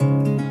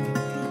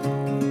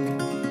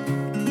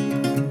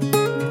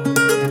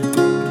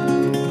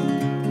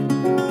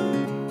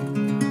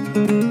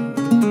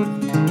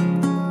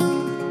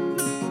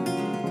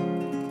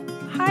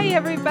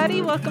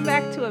welcome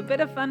back to A Bit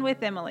of Fun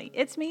with Emily.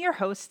 It's me, your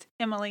host,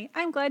 Emily.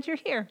 I'm glad you're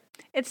here.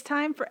 It's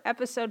time for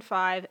episode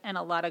 5 and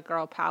a lot of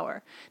girl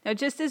power. Now,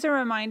 just as a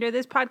reminder,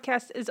 this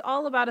podcast is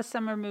all about a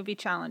summer movie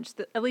challenge,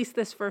 at least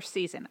this first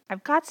season.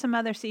 I've got some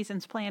other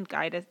seasons planned,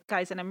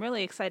 guys, and I'm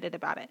really excited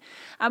about it.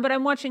 But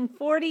I'm watching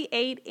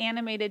 48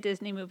 animated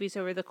Disney movies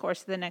over the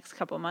course of the next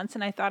couple months,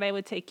 and I thought I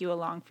would take you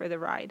along for the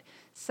ride.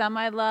 Some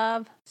I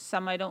love,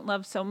 some I don't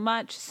love so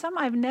much, some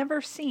I've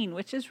never seen,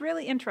 which is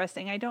really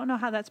interesting. I don't know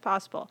how that's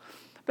possible.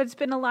 But it's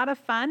been a lot of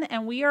fun,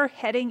 and we are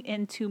heading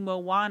into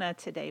Moana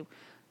today,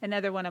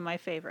 another one of my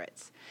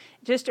favorites.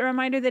 Just a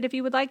reminder that if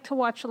you would like to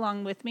watch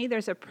along with me,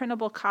 there's a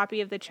printable copy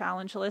of the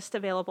challenge list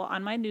available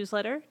on my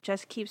newsletter,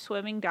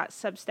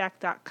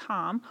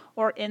 justkeepswimming.substack.com,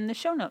 or in the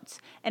show notes.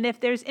 And if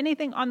there's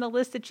anything on the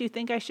list that you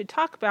think I should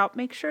talk about,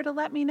 make sure to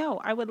let me know.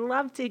 I would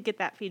love to get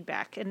that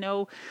feedback and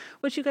know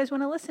what you guys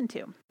want to listen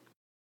to.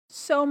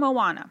 So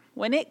Moana,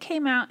 when it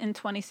came out in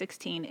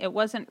 2016, it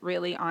wasn't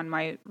really on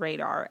my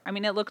radar. I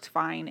mean, it looked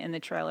fine in the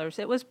trailers.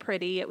 It was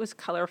pretty. It was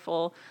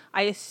colorful.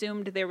 I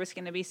assumed there was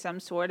going to be some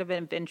sort of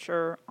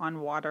adventure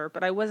on water,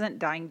 but I wasn't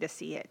dying to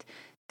see it.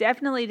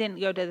 Definitely didn't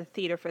go to the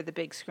theater for the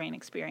big screen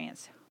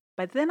experience.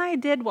 But then I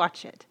did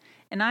watch it,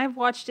 and I've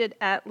watched it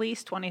at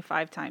least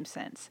 25 times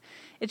since.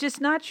 It's just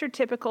not your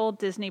typical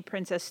Disney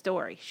princess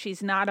story.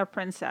 She's not a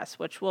princess,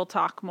 which we'll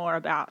talk more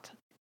about,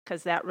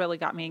 because that really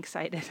got me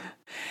excited.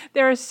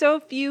 There are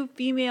so few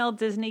female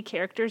Disney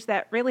characters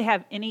that really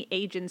have any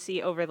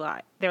agency over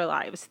their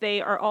lives.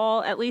 They are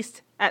all, at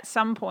least at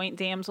some point,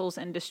 damsels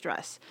in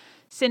distress.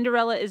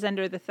 Cinderella is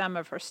under the thumb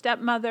of her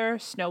stepmother.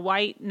 Snow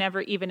White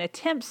never even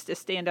attempts to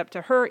stand up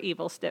to her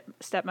evil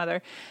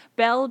stepmother.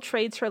 Belle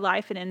trades her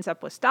life and ends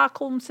up with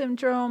Stockholm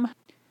Syndrome.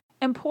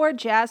 And poor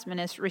Jasmine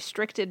is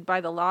restricted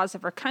by the laws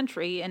of her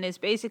country and is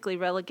basically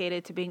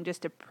relegated to being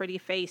just a pretty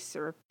face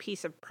or a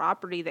piece of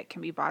property that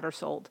can be bought or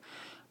sold.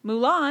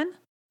 Mulan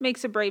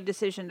makes a brave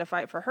decision to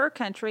fight for her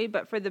country,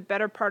 but for the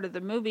better part of the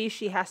movie,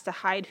 she has to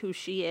hide who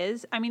she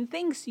is. I mean,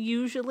 things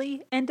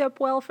usually end up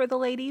well for the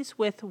ladies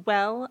with,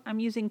 well, I'm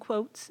using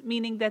quotes,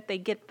 meaning that they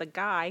get the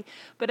guy,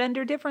 but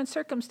under different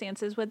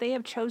circumstances would they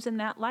have chosen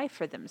that life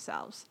for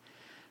themselves.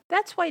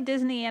 That's why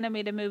Disney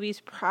animated movies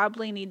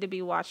probably need to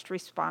be watched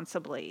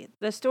responsibly.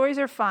 The stories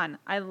are fun.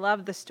 I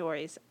love the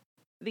stories.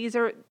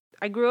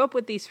 I grew up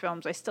with these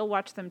films. I still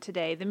watch them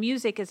today. The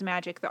music is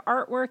magic. The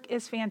artwork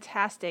is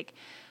fantastic.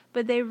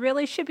 But they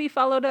really should be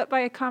followed up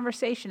by a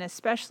conversation,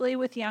 especially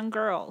with young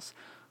girls.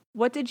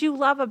 What did you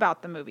love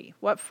about the movie?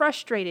 What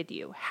frustrated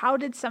you? How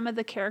did some of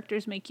the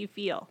characters make you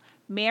feel?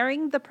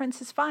 Marrying the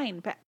prince is fine,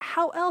 but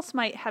how else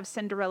might have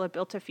Cinderella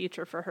built a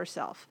future for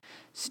herself?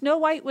 Snow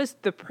White was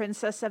the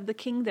princess of the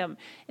kingdom.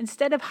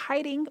 Instead of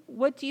hiding,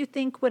 what do you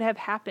think would have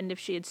happened if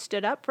she had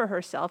stood up for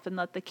herself and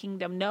let the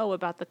kingdom know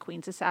about the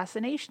queen's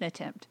assassination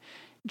attempt?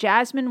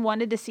 Jasmine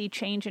wanted to see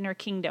change in her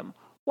kingdom.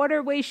 What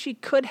are ways she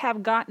could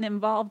have gotten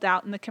involved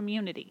out in the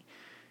community?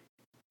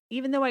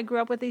 Even though I grew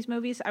up with these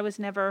movies, I was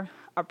never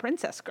a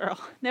princess girl.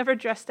 Never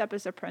dressed up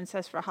as a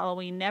princess for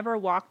Halloween, never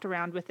walked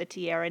around with a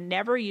tiara,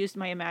 never used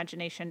my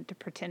imagination to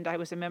pretend I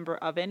was a member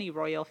of any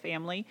royal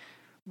family,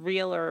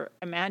 real or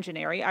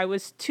imaginary. I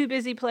was too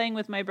busy playing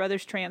with my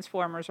brother's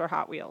Transformers or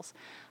Hot Wheels.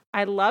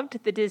 I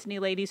loved the Disney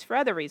ladies for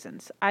other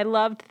reasons. I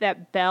loved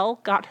that Belle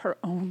got her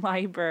own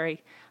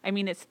library. I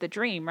mean, it's the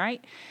dream,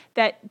 right?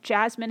 That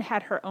Jasmine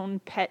had her own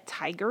pet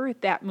tiger,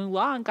 that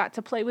Mulan got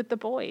to play with the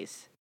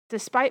boys.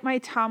 Despite my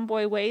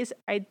tomboy ways,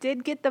 I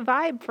did get the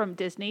vibe from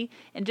Disney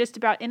in just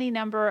about any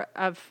number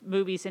of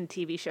movies and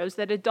TV shows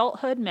that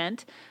adulthood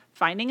meant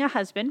finding a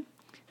husband,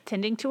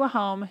 tending to a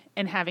home,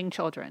 and having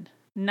children.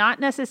 Not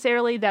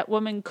necessarily that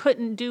women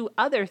couldn't do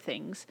other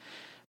things,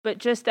 but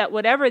just that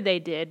whatever they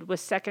did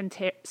was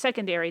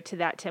secondary to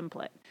that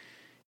template.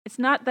 It's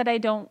not that I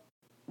don't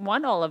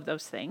want all of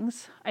those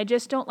things. I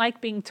just don't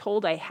like being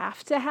told I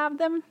have to have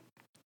them.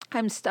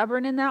 I'm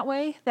stubborn in that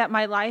way, that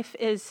my life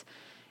is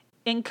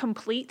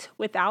incomplete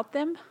without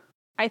them.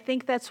 I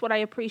think that's what I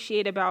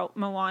appreciate about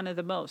Moana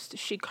the most.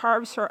 She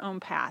carves her own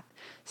path,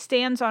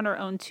 stands on her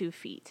own 2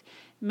 feet.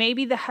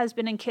 Maybe the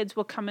husband and kids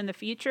will come in the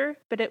future,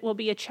 but it will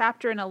be a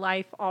chapter in a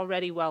life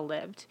already well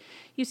lived.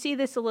 You see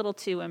this a little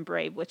too in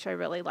Brave, which I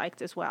really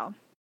liked as well.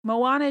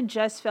 Moana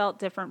just felt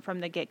different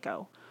from the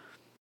get-go.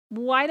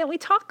 Why don't we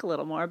talk a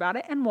little more about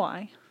it and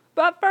why?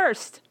 But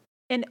first,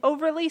 an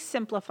overly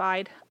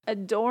simplified,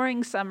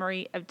 adoring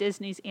summary of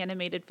Disney's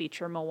animated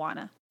feature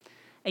Moana.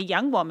 A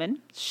young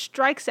woman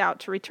strikes out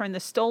to return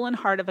the stolen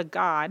heart of a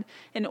god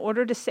in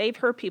order to save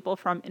her people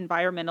from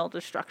environmental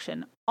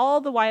destruction, all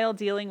the while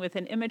dealing with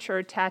an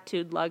immature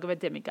tattooed lug of a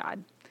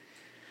demigod.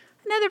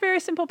 Another very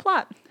simple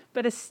plot,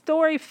 but a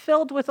story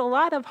filled with a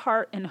lot of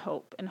heart and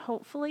hope, and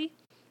hopefully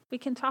we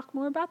can talk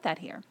more about that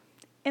here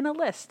in a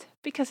list,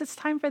 because it's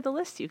time for the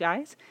list, you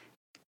guys.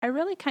 I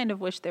really kind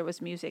of wish there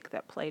was music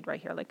that played right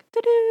here, like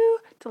doo-doo,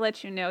 to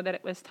let you know that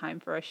it was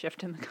time for a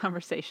shift in the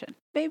conversation.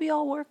 Maybe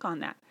I'll work on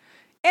that.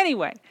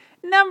 Anyway,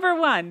 number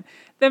 1,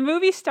 the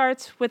movie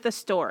starts with a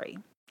story.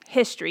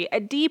 history, a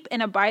deep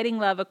and abiding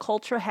love a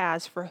culture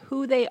has for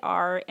who they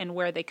are and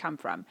where they come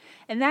from.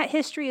 And that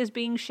history is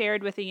being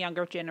shared with a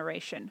younger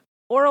generation.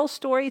 Oral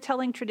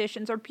storytelling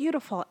traditions are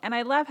beautiful, and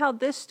I love how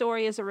this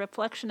story is a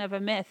reflection of a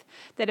myth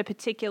that a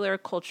particular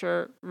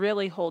culture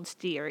really holds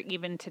dear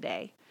even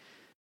today.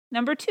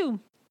 Number 2,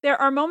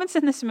 there are moments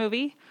in this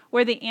movie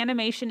where the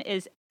animation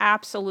is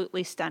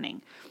absolutely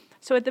stunning.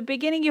 So at the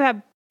beginning, you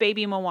have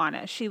baby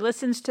Moana. She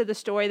listens to the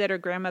story that her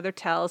grandmother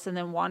tells and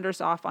then wanders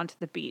off onto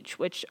the beach,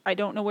 which I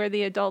don't know where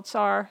the adults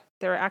are.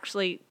 They're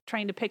actually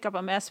trying to pick up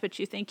a mess, but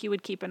you think you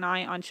would keep an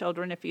eye on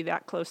children if you're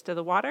that close to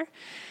the water.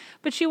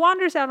 But she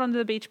wanders out onto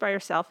the beach by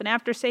herself, and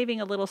after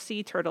saving a little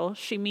sea turtle,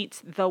 she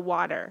meets the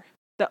water.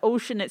 The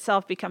ocean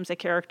itself becomes a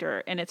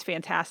character, and it's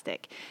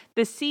fantastic.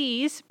 The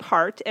seas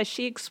part as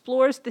she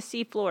explores the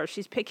sea floor.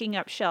 She's picking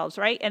up shells,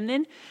 right? And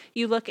then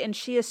you look, and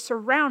she is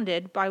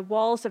surrounded by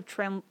walls of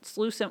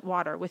translucent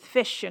water with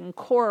fish and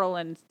coral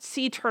and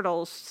sea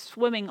turtles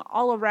swimming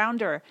all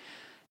around her.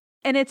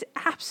 And it's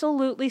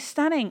absolutely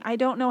stunning. I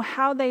don't know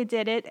how they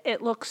did it.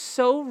 It looks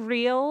so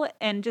real,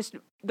 and just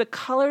the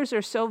colors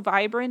are so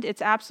vibrant.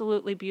 It's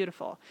absolutely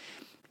beautiful.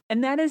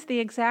 And that is the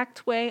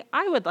exact way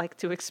I would like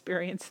to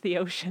experience the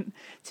ocean,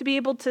 to be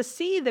able to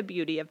see the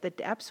beauty of the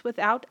depths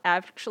without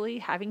actually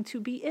having to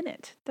be in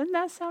it. Doesn't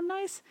that sound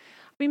nice?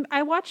 I mean,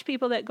 I watch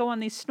people that go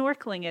on these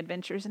snorkeling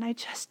adventures, and I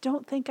just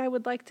don't think I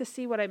would like to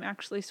see what I'm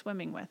actually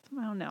swimming with.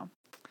 I don't know.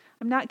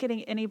 I'm not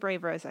getting any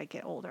braver as I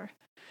get older.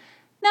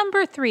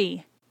 Number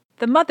 3,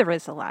 the mother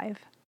is alive.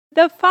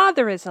 The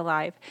father is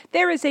alive.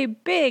 There is a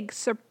big,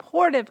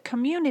 supportive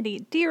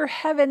community. Dear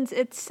heavens,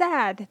 it's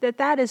sad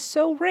that is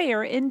so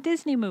rare in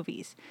Disney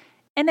movies.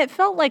 And it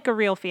felt like a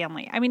real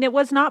family. I mean, it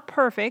was not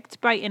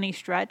perfect by any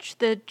stretch.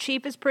 The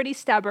chief is pretty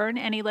stubborn,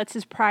 and he lets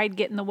his pride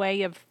get in the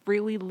way of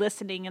really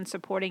listening and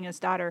supporting his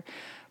daughter.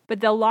 But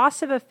the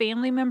loss of a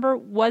family member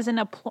wasn't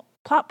a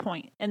plot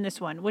point in this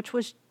one, which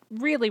was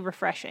really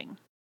refreshing.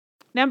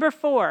 Number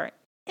 4,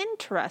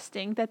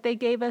 interesting that they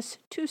gave us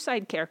 2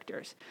 side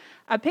characters.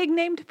 A pig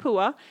named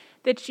Pua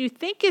that you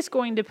think is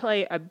going to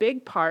play a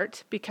big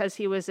part because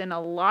he was in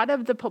a lot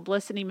of the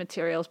publicity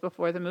materials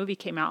before the movie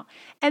came out,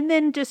 and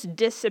then just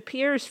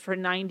disappears for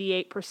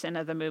 98%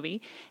 of the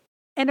movie.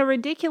 And a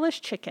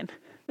ridiculous chicken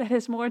that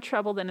has more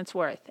trouble than it's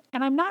worth.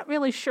 And I'm not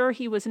really sure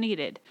he was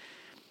needed.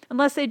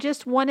 Unless they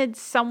just wanted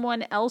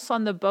someone else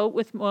on the boat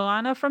with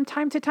Moana from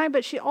time to time,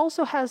 but she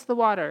also has the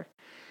water.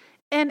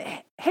 And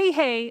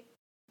hey,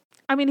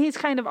 I mean, he's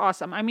kind of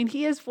awesome. I mean,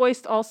 he is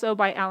voiced also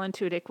by Alan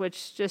Tudyk,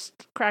 which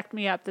just cracked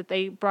me up that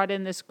they brought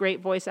in this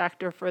great voice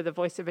actor for the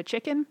voice of a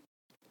chicken,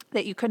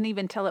 that you couldn't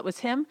even tell it was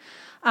him.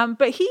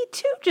 But he,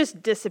 too,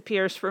 just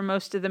disappears for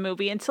most of the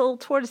movie until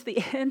towards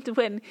the end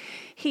when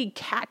he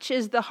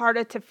catches the heart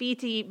of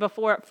Tafiti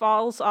before it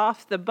falls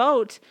off the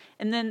boat.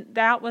 And then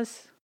that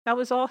was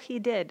all he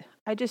did.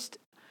 I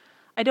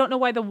don't know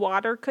why the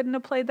water couldn't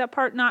have played that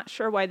part. Not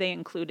sure why they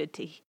included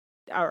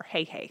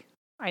Hey.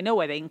 I know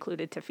why they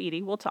included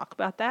Tafiti. We'll talk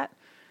about that.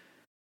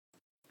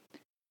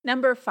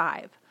 Number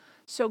 5.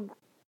 So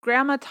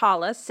Grandma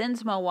Tala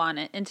sends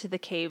Moana into the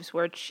caves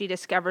where she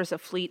discovers a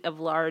fleet of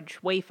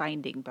large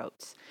wayfinding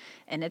boats.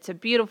 And it's a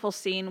beautiful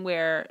scene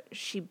where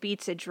she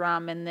beats a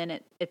drum, and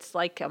then it's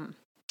like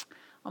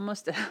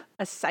almost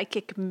a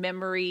psychic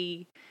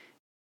memory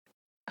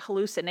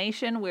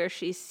hallucination where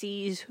she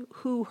sees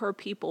who her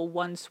people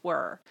once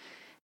were.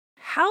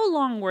 How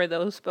long were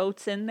those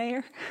boats in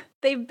there?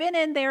 They've been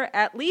in there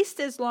at least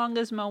as long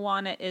as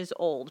Moana is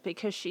old,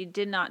 because she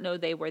did not know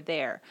they were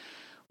there.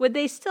 Would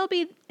they still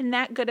be in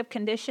that good of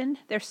condition?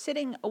 They're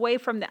sitting away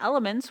from the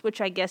elements, which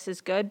I guess is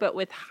good, but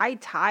with high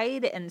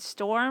tide and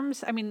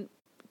storms, I mean,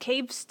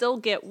 caves still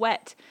get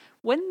wet.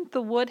 Wouldn't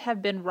the wood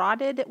have been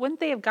rotted? Wouldn't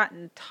they have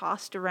gotten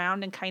tossed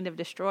around and kind of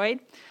destroyed?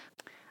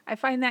 I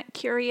find that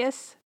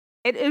curious.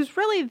 It is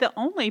really the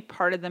only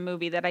part of the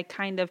movie that I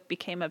kind of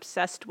became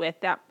obsessed with,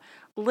 that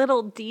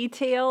little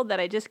detail that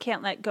I just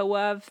can't let go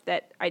of,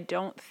 that I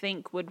don't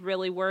think would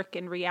really work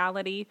in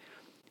reality.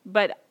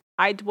 But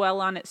I dwell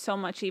on it so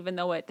much, even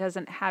though it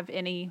doesn't have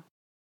any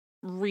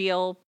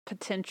real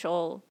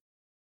potential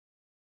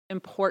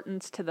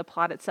importance to the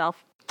plot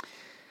itself.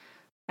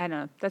 I don't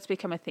know. That's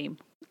become a theme.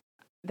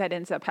 That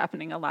ends up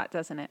happening a lot,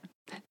 doesn't it?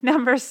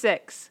 Number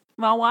 6.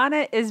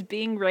 Moana is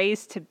being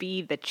raised to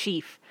be the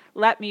chief.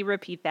 Let me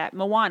repeat that.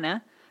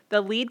 Moana,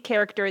 the lead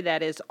character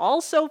that is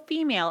also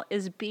female,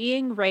 is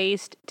being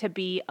raised to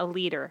be a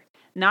leader.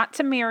 Not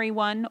to marry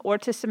one or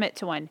to submit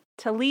to one,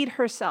 to lead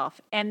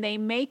herself. And they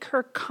make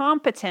her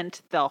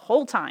competent the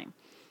whole time.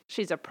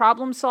 She's a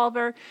problem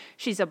solver.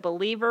 She's a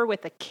believer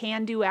with a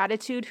can-do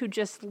attitude who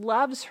just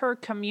loves her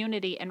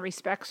community and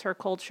respects her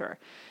culture.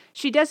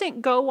 She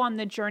doesn't go on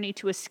the journey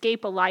to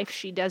escape a life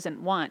she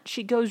doesn't want.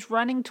 She goes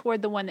running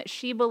toward the one that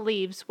she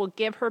believes will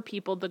give her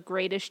people the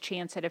greatest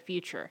chance at a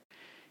future.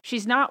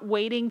 She's not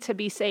waiting to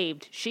be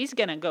saved. She's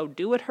going to go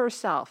do it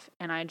herself.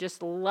 And I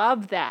just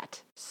love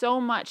that so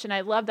much. And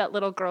I love that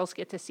little girls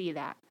get to see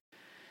that.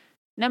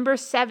 Number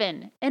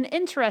 7, an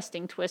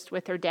interesting twist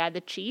with her dad, the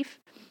chief.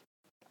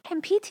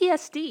 And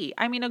PTSD.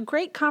 I mean, a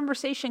great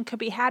conversation could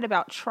be had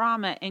about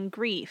trauma and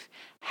grief.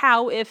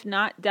 How, if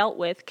not dealt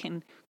with,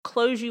 can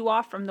close you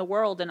off from the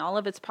world and all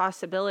of its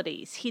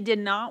possibilities. He did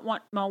not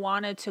want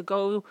Moana to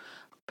go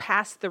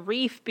past the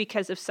reef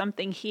because of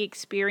something he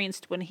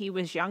experienced when he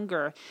was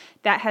younger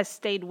that has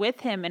stayed with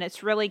him, and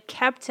it's really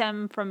kept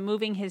him from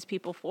moving his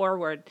people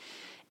forward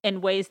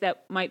in ways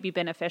that might be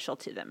beneficial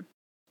to them.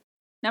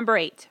 Number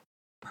 8.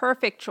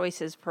 Perfect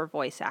choices for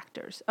voice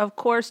actors. Of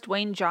course,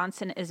 Dwayne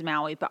Johnson is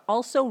Maui, but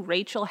also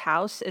Rachel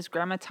House is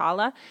Grandma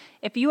Tala.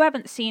 If you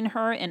haven't seen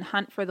her in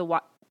Hunt for the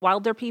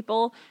Wilder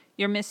People,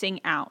 you're missing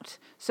out.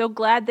 So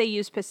glad they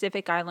used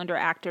Pacific Islander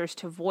actors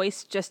to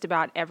voice just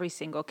about every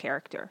single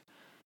character.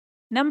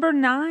 Number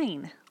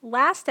 9.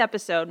 Last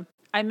episode,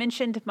 I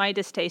mentioned my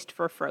distaste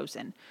for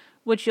Frozen,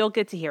 which you'll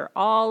get to hear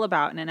all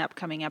about in an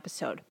upcoming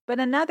episode. But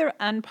another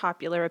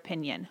unpopular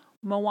opinion.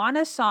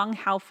 Moana's song,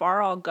 How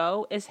Far I'll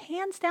Go, is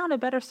hands down a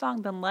better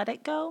song than Let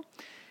It Go.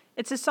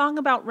 It's a song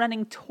about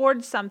running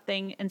towards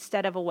something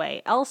instead of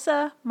away.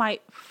 Elsa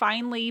might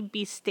finally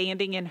be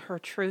standing in her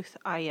truth.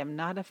 I am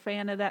not a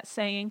fan of that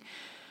saying.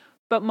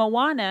 But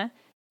Moana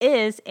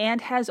is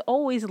and has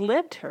always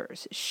lived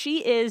hers.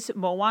 She is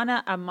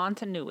Moana a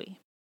Montanui.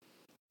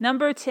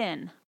 Number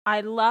 10.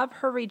 I love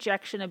her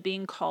rejection of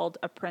being called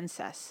a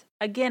princess.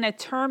 Again, a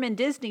term in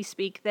Disney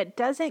speak that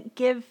doesn't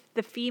give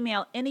the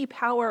female any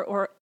power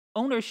or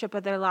ownership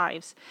of their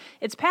lives.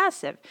 It's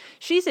passive.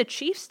 She's a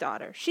chief's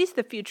daughter. She's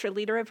the future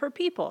leader of her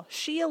people.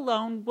 She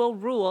alone will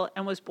rule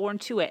and was born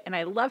to it. And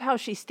I love how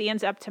she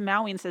stands up to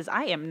Maui and says,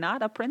 I am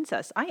not a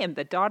princess. I am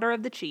the daughter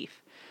of the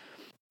chief.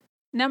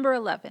 Number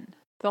 11.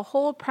 The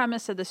whole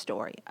premise of the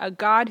story, a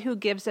God who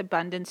gives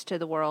abundance to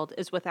the world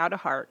is without a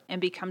heart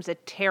and becomes a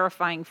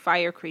terrifying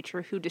fire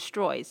creature who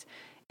destroys,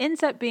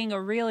 ends up being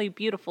a really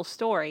beautiful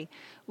story.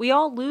 We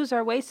all lose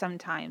our way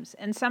sometimes,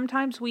 and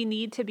sometimes we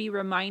need to be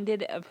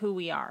reminded of who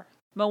we are.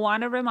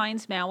 Moana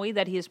reminds Maui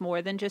that he is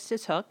more than just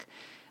his hook.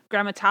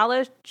 Grandma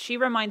Tala, she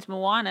reminds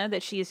Moana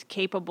that she is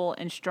capable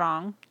and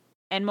strong.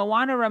 And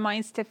Moana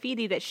reminds Te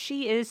Fiti that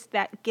she is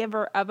that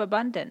giver of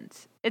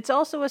abundance. It's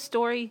also a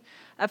story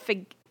of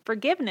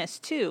forgiveness,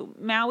 too.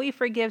 Maui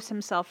forgives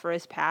himself for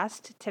his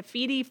past. Te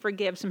Fiti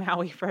forgives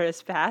Maui for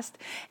his past.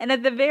 And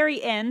at the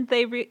very end,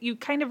 you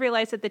kind of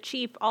realize that the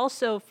chief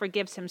also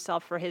forgives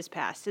himself for his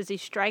past as he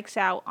strikes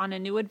out on a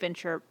new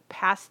adventure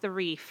past the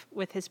reef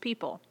with his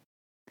people.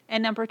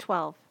 And number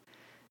 12,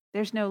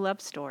 there's no love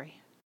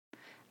story.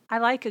 I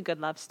like a good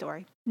love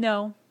story.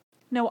 No,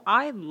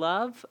 I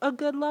love a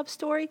good love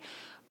story,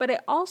 but I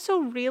also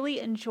really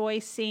enjoy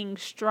seeing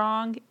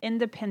strong,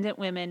 independent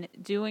women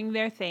doing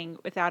their thing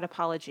without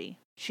apology.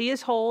 She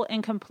is whole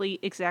and complete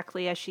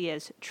exactly as she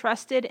is,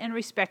 trusted and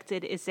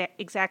respected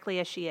exactly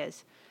as she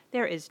is.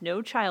 There is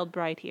no child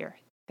bride here.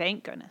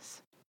 Thank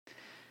goodness.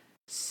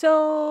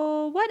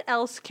 So what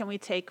else can we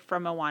take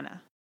from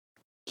Moana?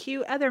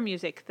 Cue other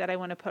music that I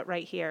want to put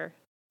right here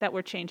that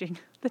we're changing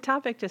the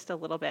topic just a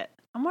little bit.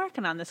 I'm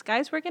working on this,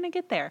 guys. We're going to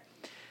get there.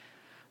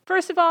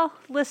 First of all,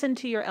 listen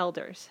to your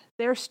elders.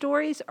 Their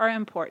stories are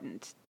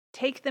important.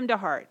 Take them to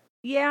heart.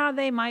 Yeah,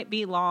 they might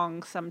be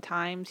long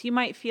sometimes. You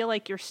might feel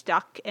like you're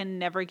stuck and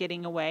never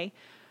getting away.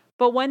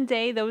 But one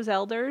day, those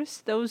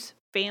elders, those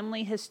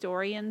family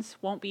historians,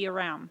 won't be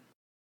around.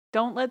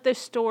 Don't let the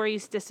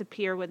stories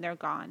disappear when they're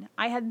gone.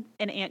 I had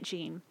an Aunt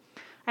Jean.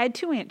 I had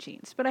 2 Aunt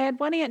Jeans, but I had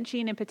one Aunt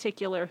Jean in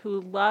particular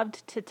who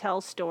loved to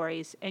tell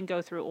stories and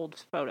go through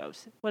old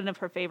photos. One of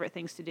her favorite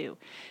things to do.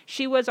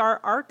 She was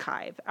our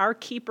archive, our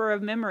keeper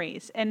of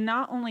memories. And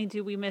not only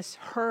do we miss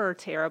her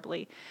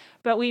terribly,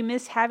 but we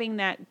miss having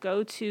that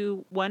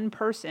go-to one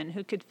person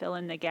who could fill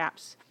in the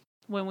gaps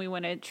when we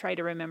want to try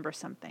to remember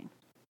something.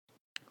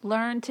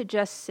 Learn to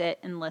just sit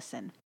and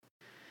listen.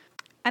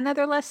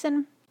 Another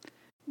lesson: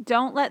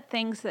 don't let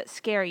things that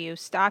scare you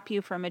stop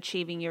you from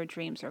achieving your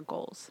dreams or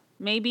goals.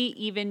 Maybe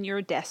even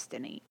your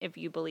destiny, if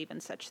you believe in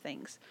such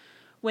things.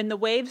 When the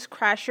waves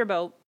crash your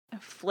boat,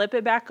 flip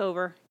it back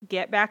over,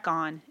 get back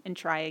on, and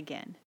try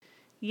again.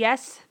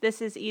 Yes,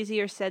 this is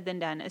easier said than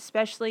done,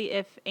 especially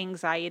if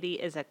anxiety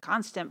is a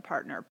constant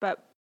partner,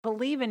 but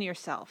believe in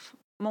yourself.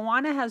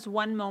 Moana has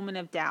one moment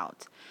of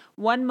doubt.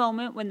 One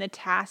moment when the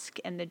task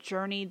and the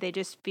journey, they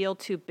just feel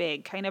too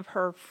big. Kind of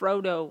her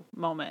Frodo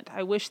moment.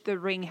 I wish the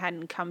ring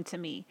hadn't come to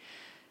me.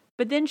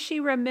 But then she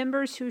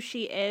remembers who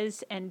she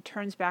is and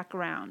turns back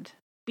around.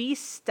 Be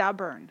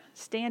stubborn.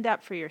 Stand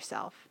up for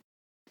yourself.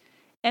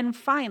 And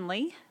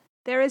finally,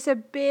 there is a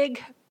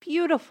big,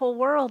 beautiful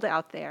world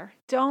out there.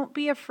 Don't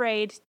be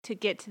afraid to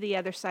get to the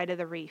other side of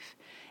the reef.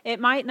 It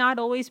might not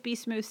always be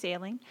smooth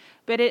sailing,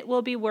 but it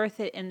will be worth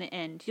it in the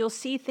end. You'll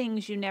see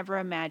things you never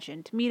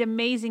imagined, meet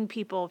amazing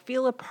people,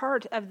 feel a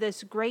part of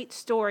this great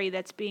story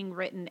that's being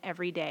written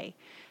every day.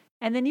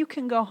 And then you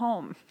can go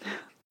home.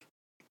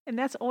 And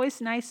that's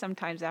always nice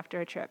sometimes after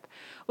a trip,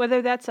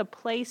 whether that's a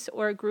place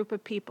or a group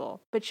of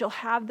people, but you'll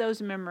have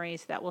those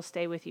memories that will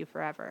stay with you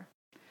forever.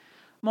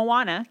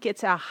 Moana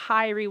gets a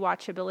high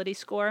rewatchability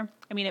score.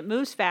 I mean, it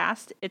moves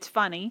fast, it's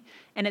funny,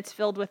 and it's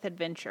filled with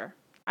adventure.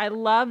 I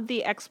love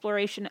the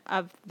exploration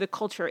of the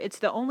culture. It's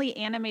the only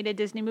animated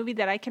Disney movie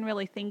that I can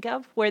really think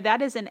of where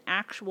that is an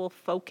actual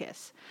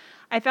focus.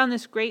 I found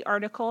this great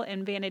article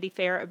in Vanity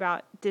Fair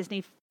about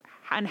Disney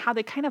and how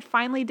they kind of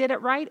finally did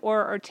it right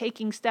or are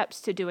taking steps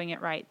to doing it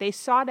right. They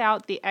sought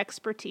out the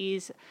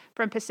expertise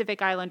from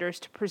Pacific Islanders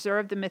to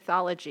preserve the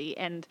mythology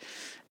and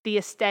the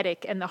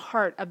aesthetic and the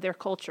heart of their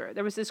culture.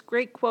 There was this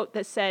great quote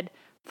that said,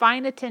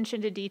 "Fine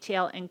attention to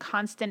detail and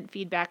constant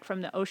feedback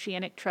from the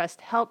Oceanic Trust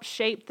helped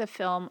shape the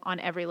film on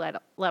every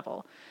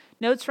level.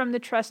 Notes from the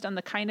Trust on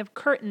the kind of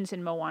curtains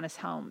in Moana's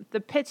home, the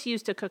pits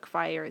used to cook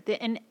fire,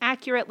 the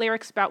inaccurate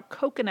lyrics about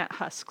coconut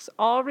husks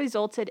all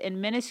resulted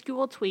in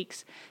minuscule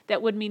tweaks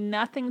that would mean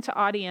nothing to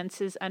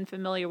audiences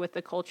unfamiliar with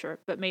the culture,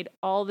 but made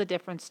all the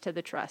difference to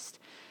the Trust."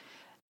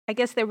 I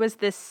guess there was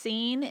this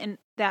scene in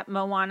that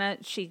Moana,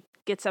 she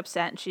gets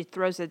upset and she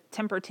throws a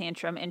temper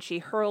tantrum and she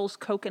hurls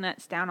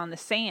coconuts down on the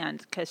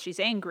sand because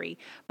she's angry.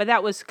 But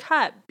that was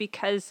cut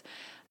because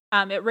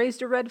it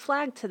raised a red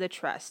flag to the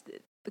Trust.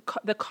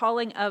 The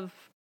calling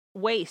of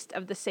waste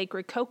of the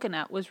sacred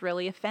coconut was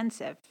really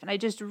offensive. And I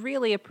just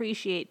really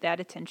appreciate that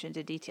attention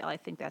to detail. I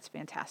think that's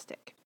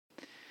fantastic.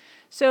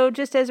 So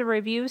just as a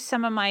review,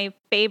 some of my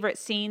favorite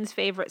scenes,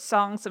 favorite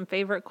songs, and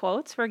favorite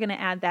quotes, we're going to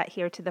add that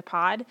here to the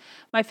pod.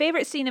 My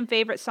favorite scene and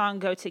favorite song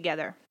go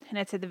together. And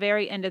it's at the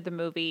very end of the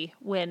movie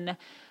when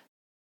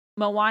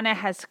Moana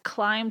has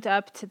climbed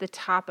up to the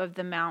top of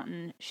the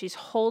mountain. She's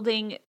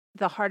holding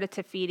the heart of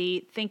Te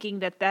Fiti, thinking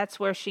that that's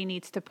where she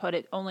needs to put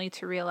it, only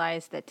to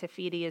realize that Te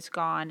Fiti is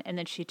gone. And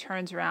then she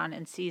turns around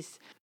and sees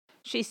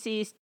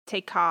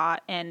Te Kā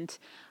and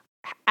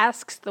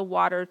asks the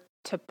water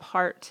to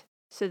part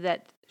so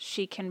that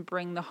she can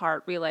bring the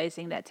heart,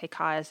 realizing that Te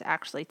Kā is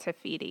actually Te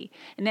Fiti.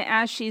 And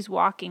as she's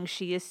walking,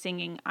 she is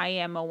singing, "I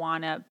am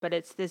Moana," but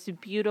it's this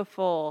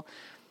beautiful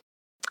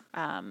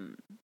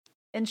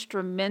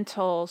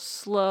instrumental,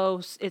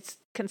 slow, it's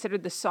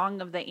considered the song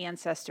of the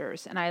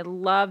ancestors. And I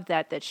love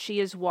that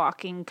she is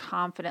walking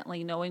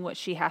confidently, knowing what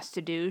she has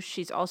to do.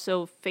 She's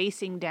also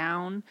facing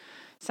down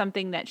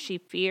something that she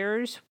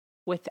fears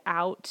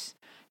without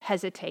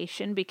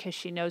hesitation because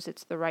she knows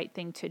it's the right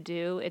thing to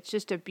do. It's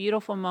just a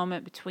beautiful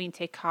moment between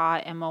Te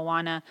Kā and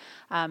Moana.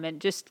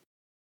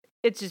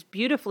 It's just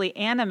beautifully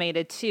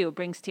animated too. It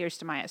brings tears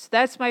to my eyes. So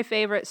that's my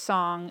favorite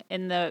song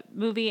in the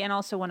movie and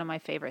also one of my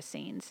favorite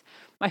scenes.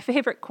 My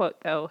favorite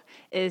quote, though,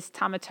 is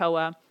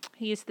Tamatoa.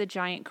 He's the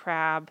giant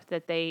crab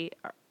that they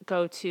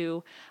go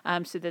to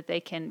so that they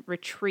can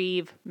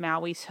retrieve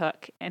Maui's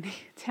hook. And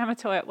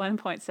Tamatoa at one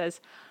point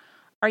says,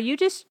 "Are you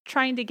just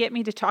trying to get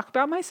me to talk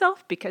about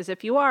myself? Because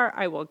if you are,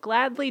 I will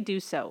gladly do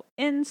so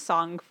in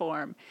song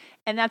form."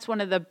 And that's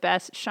one of the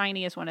best.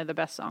 Shiny is one of the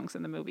best songs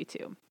in the movie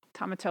too.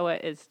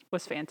 Tamatoa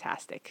was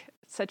fantastic.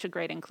 Such a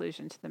great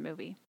inclusion to the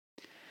movie.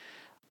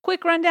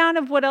 Quick rundown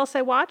of what else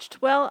I watched.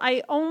 Well,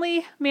 I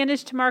only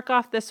managed to mark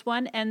off this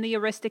one and the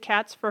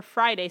Aristocats for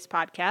Friday's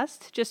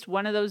podcast. Just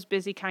one of those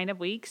busy kind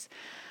of weeks.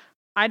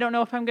 I don't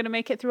know if I'm going to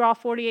make it through all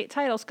 48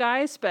 titles,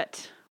 guys,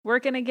 but we're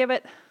going to give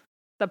it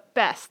the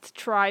best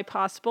try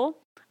possible.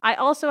 I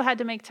also had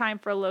to make time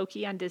for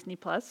Loki on Disney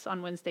Plus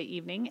on Wednesday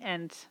evening,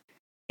 and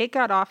it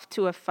got off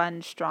to a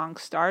fun, strong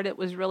start. It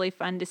was really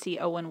fun to see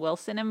Owen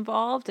Wilson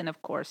involved, and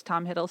of course,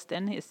 Tom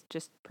Hiddleston is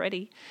just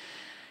pretty.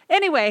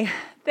 Anyway,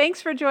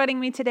 thanks for joining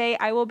me today.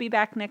 I will be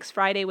back next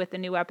Friday with a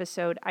new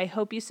episode. I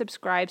hope you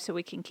subscribe so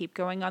we can keep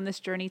going on this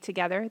journey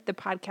together. The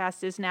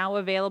podcast is now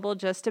available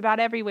just about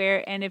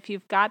everywhere, and if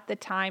you've got the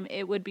time,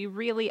 it would be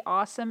really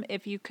awesome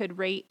if you could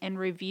rate and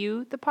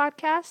review the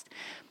podcast.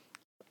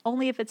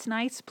 Only if it's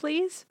nice,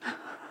 please.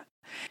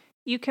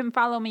 You can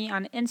follow me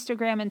on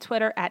Instagram and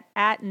Twitter at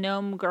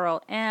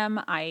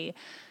 @GnomeGirlM. I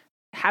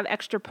have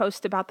extra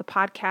posts about the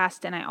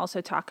podcast, and I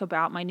also talk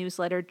about my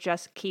newsletter,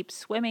 Just Keep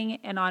Swimming,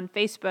 and on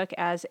Facebook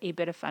as A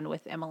Bit of Fun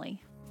with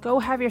Emily. Go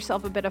have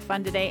yourself a bit of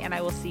fun today, and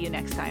I will see you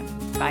next time.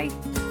 Bye.